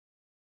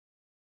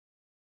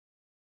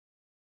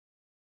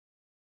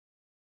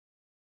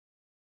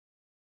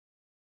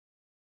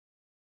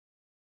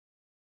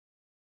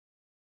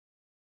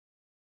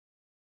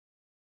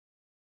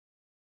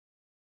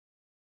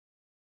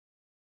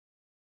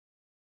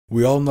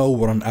We all know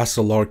what an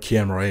SLR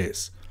camera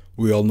is.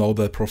 We all know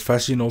that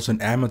professionals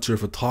and amateur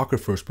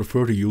photographers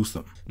prefer to use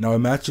them. Now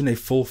imagine a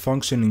full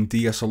functioning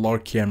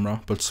DSLR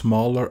camera, but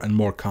smaller and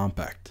more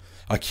compact.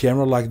 A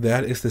camera like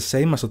that is the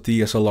same as a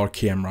DSLR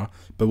camera,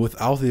 but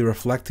without the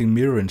reflecting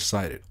mirror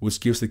inside it, which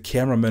gives the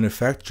camera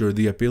manufacturer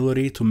the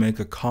ability to make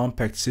a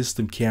compact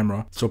system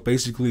camera, so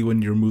basically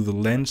when you remove the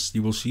lens,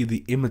 you will see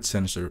the image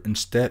sensor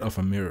instead of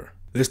a mirror.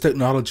 This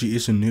technology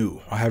isn't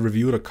new. I have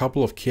reviewed a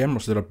couple of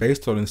cameras that are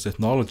based on this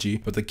technology,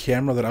 but the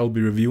camera that I will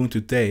be reviewing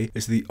today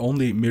is the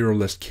only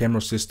mirrorless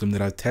camera system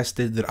that I've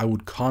tested that I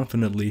would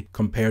confidently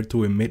compare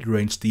to a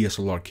mid-range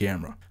DSLR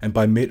camera. And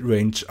by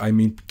mid-range, I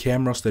mean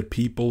cameras that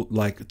people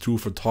like true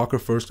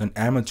photographers and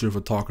amateur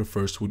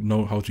photographers would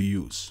know how to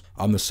use.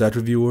 I'm the set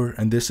reviewer,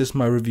 and this is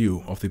my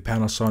review of the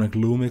Panasonic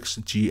Lumix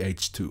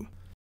GH2.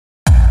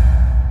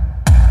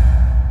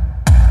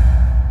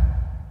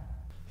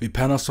 The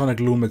Panasonic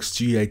Lumix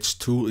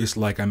GH2 is,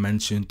 like I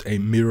mentioned, a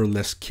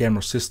mirrorless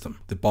camera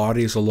system. The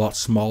body is a lot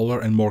smaller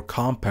and more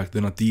compact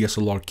than a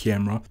DSLR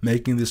camera,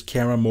 making this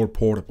camera more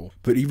portable.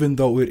 But even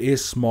though it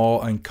is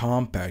small and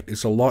compact,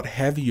 it's a lot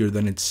heavier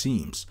than it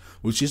seems,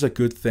 which is a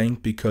good thing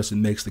because it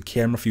makes the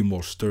camera feel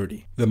more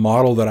sturdy. The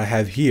model that I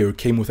have here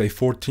came with a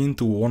 14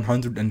 to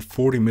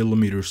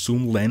 140mm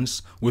zoom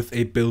lens with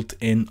a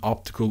built-in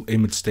optical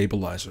image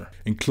stabilizer.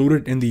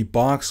 Included in the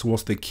box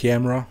was the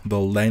camera, the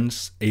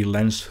lens, a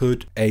lens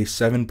hood, a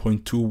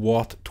 7.2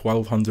 watt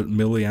 1200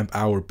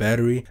 mAh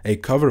battery, a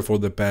cover for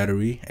the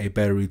battery, a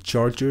battery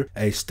charger,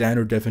 a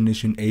standard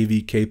definition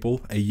AV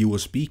cable, a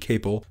USB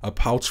cable, a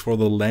pouch for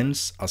the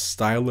lens, a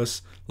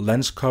stylus,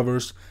 lens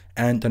covers,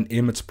 and an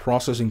image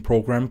processing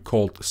program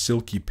called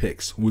Silky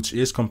Pix, which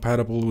is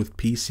compatible with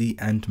PC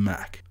and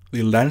Mac.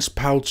 The lens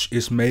pouch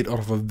is made out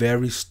of a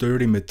very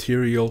sturdy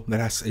material that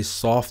has a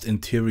soft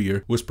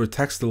interior which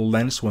protects the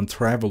lens when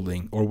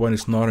traveling or when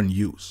it's not in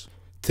use.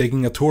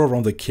 Taking a tour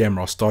around the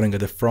camera, starting at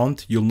the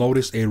front, you'll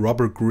notice a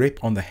rubber grip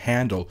on the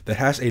handle that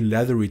has a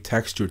leathery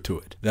texture to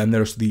it. Then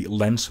there's the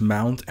lens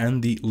mount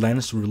and the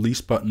lens release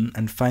button,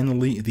 and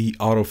finally the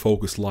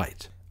autofocus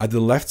light. At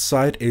the left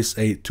side is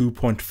a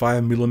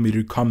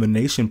 2.5mm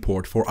combination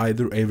port for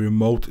either a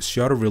remote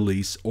shutter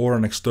release or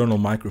an external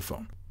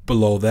microphone.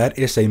 Below that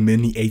is a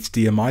mini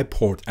HDMI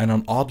port and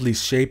an oddly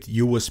shaped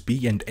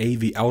USB and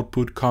AV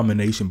output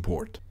combination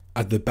port.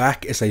 At the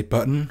back is a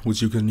button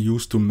which you can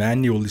use to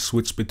manually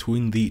switch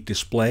between the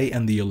display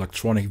and the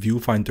electronic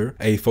viewfinder,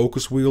 a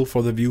focus wheel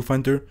for the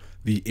viewfinder,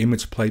 the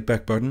image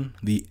playback button,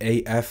 the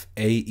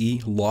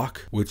AF/AE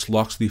lock which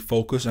locks the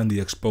focus and the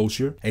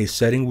exposure, a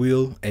setting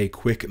wheel, a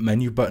quick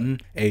menu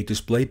button, a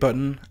display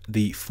button,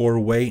 the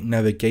 4-way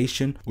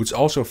navigation which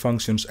also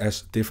functions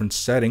as different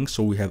settings,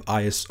 so we have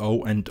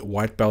ISO and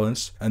white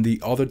balance, and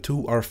the other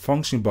two are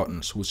function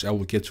buttons which I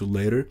will get to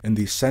later. In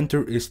the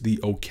center is the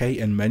OK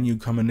and menu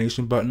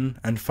combination button,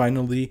 and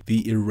finally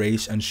the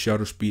erase and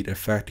shutter speed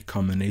effect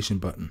combination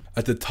button.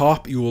 At the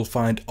top you will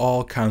find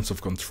all kinds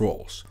of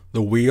controls.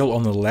 The wheel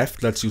on the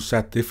left lets you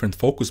set different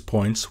focus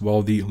points,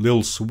 while the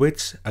little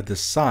switch at the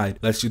side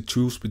lets you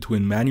choose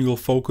between manual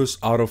focus,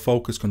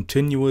 autofocus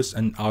continuous,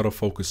 and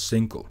autofocus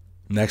single.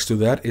 Next to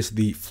that is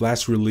the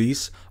flash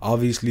release,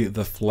 obviously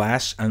the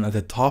flash, and at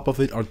the top of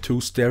it are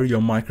two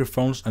stereo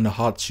microphones and a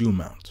hot shoe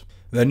mount.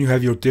 Then you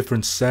have your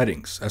different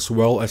settings, as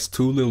well as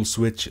two little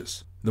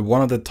switches. The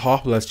one at the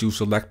top lets you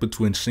select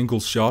between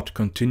single shot,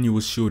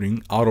 continuous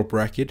shooting, auto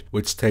bracket,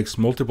 which takes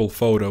multiple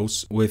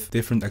photos with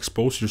different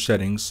exposure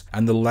settings,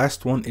 and the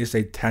last one is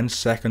a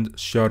 10-second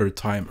shutter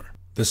timer.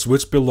 The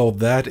switch below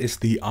that is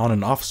the on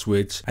and off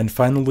switch, and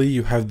finally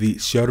you have the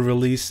shutter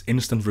release,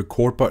 instant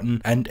record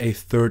button, and a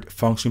third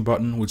function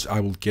button which I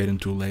will get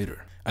into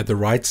later. At the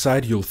right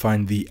side you'll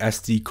find the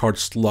SD card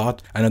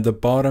slot, and at the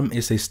bottom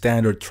is a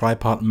standard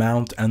tripod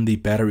mount and the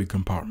battery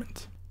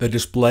compartment. The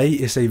display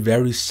is a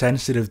very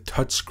sensitive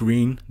touch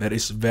screen that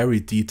is very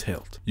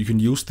detailed. You can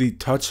use the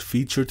touch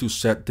feature to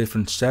set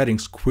different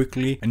settings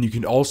quickly, and you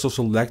can also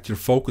select your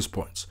focus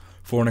points.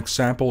 For an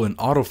example, in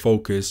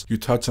autofocus, you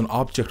touch an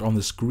object on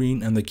the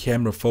screen and the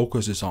camera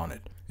focuses on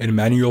it. In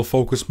manual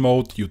focus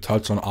mode, you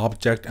touch an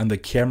object and the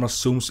camera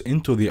zooms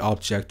into the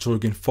object so you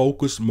can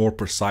focus more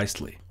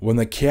precisely. When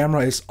the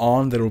camera is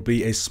on, there will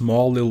be a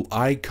small little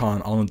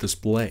icon on the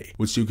display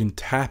which you can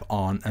tap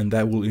on, and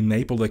that will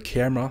enable the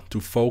camera to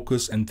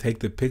focus and take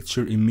the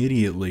picture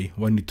immediately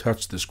when you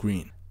touch the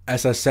screen.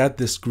 As I said,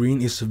 the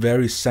screen is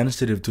very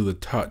sensitive to the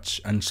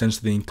touch, and since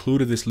they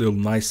included this little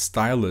nice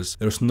stylus,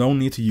 there's no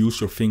need to use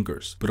your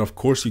fingers, but of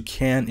course you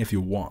can if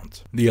you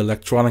want. The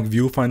electronic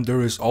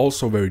viewfinder is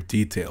also very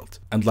detailed,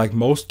 and like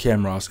most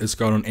cameras, it's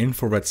got an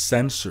infrared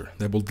sensor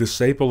that will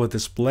disable the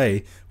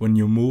display when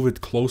you move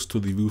it close to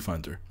the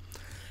viewfinder.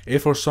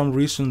 If for some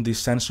reason the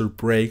sensor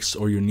breaks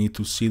or you need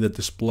to see the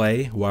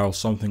display while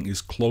something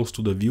is close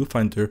to the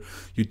viewfinder,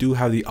 you do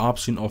have the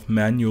option of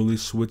manually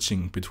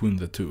switching between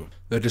the two.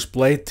 The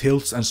display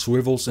tilts and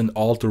swivels in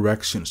all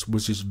directions,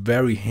 which is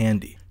very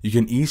handy. You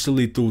can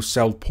easily do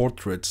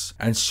self-portraits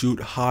and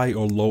shoot high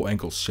or low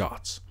angle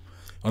shots.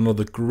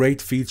 Another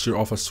great feature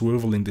of a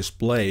swiveling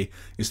display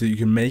is that you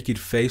can make it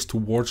face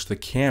towards the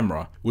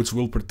camera, which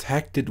will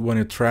protect it when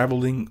you're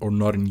traveling or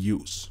not in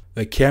use.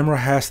 The camera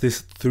has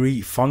these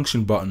 3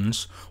 function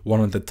buttons,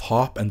 one at the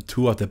top and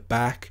 2 at the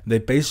back. They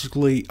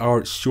basically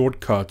are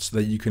shortcuts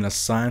that you can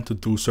assign to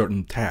do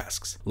certain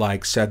tasks,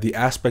 like set the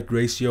aspect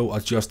ratio,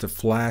 adjust the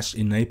flash,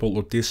 enable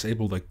or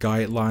disable the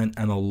guideline,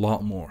 and a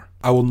lot more.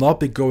 I will not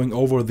be going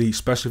over the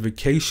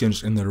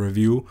specifications in the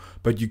review,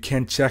 but you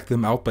can check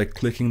them out by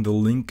clicking the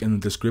link in the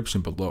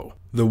description below.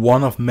 The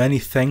one of many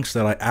things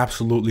that I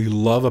absolutely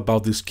love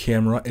about this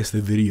camera is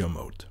the video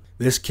mode.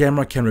 This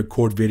camera can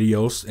record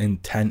videos in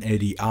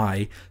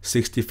 1080i,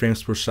 60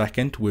 frames per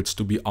second, which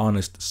to be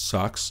honest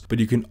sucks, but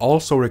you can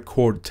also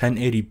record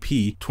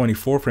 1080p,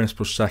 24 frames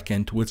per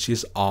second, which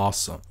is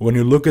awesome. When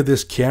you look at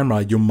this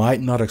camera, you might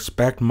not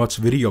expect much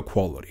video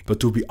quality, but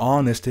to be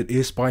honest, it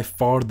is by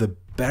far the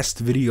best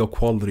video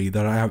quality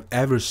that I have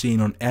ever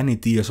seen on any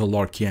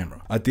DSLR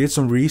camera. I did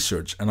some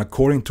research, and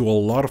according to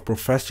a lot of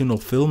professional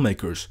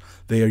filmmakers,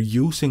 they are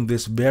using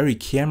this very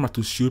camera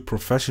to shoot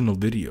professional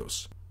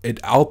videos. It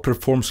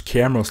outperforms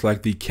cameras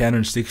like the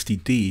Canon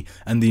 60D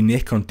and the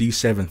Nikon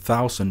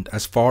D7000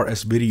 as far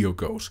as video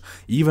goes,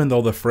 even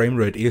though the frame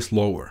rate is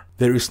lower.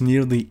 There is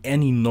nearly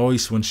any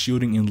noise when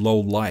shooting in low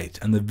light,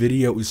 and the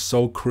video is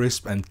so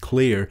crisp and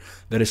clear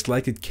that it's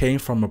like it came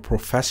from a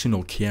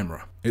professional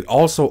camera. It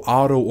also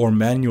auto or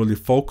manually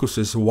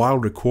focuses while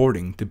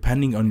recording,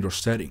 depending on your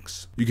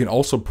settings. You can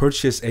also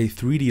purchase a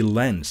 3D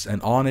lens, and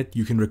on it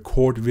you can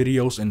record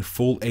videos in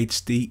full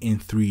HD in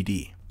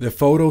 3D. The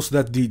photos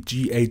that the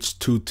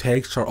GH2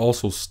 takes are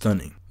also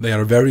stunning. They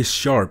are very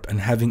sharp,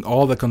 and having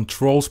all the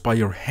controls by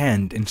your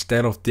hand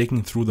instead of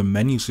digging through the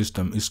menu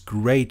system is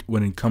great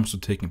when it comes to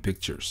taking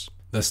pictures.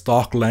 The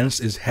stock lens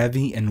is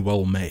heavy and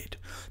well made.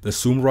 The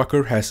zoom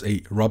rocker has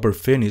a rubber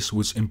finish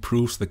which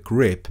improves the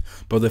grip,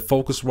 but the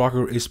focus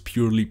rocker is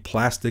purely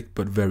plastic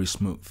but very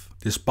smooth.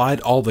 Despite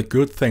all the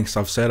good things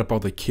I've said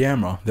about the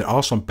camera, there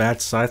are some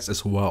bad sides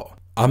as well.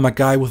 I'm a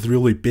guy with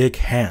really big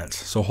hands,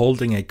 so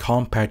holding a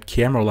compact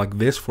camera like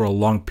this for a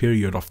long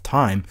period of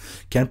time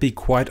can be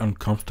quite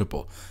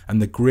uncomfortable,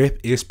 and the grip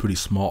is pretty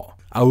small.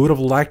 I would have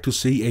liked to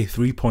see a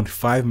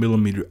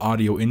 3.5mm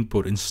audio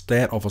input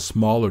instead of a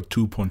smaller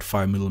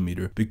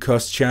 2.5mm,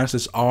 because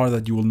chances are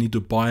that you will need to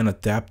buy an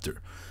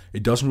adapter.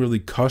 It doesn't really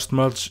cost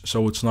much,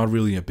 so it's not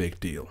really a big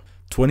deal.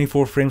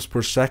 24 frames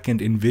per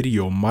second in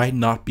video might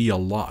not be a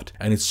lot,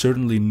 and it's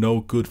certainly no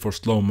good for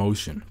slow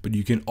motion, but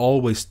you can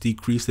always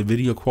decrease the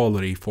video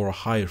quality for a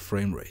higher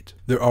frame rate.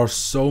 There are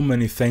so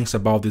many things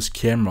about this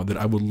camera that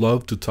I would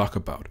love to talk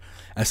about.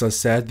 As I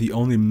said, the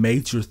only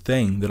major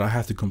thing that I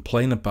have to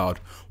complain about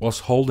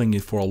was holding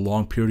it for a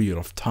long period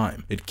of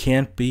time. It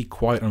can be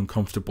quite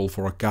uncomfortable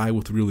for a guy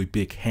with really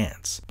big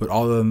hands, but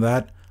other than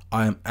that,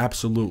 I am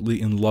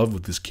absolutely in love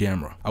with this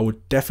camera. I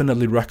would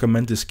definitely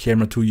recommend this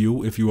camera to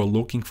you if you are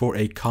looking for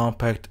a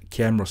compact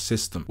camera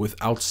system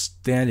with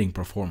outstanding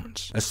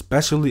performance,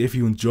 especially if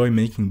you enjoy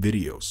making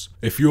videos.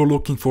 If you are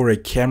looking for a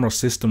camera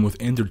system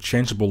with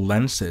interchangeable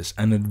lenses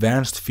and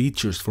advanced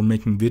features for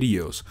making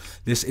videos,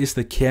 this is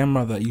the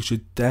camera that you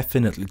should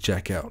definitely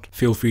check out.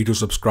 Feel free to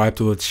subscribe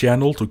to the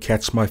channel to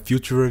catch my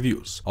future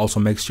reviews. Also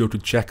make sure to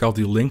check out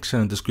the links in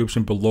the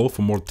description below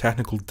for more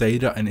technical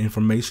data and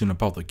information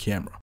about the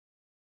camera.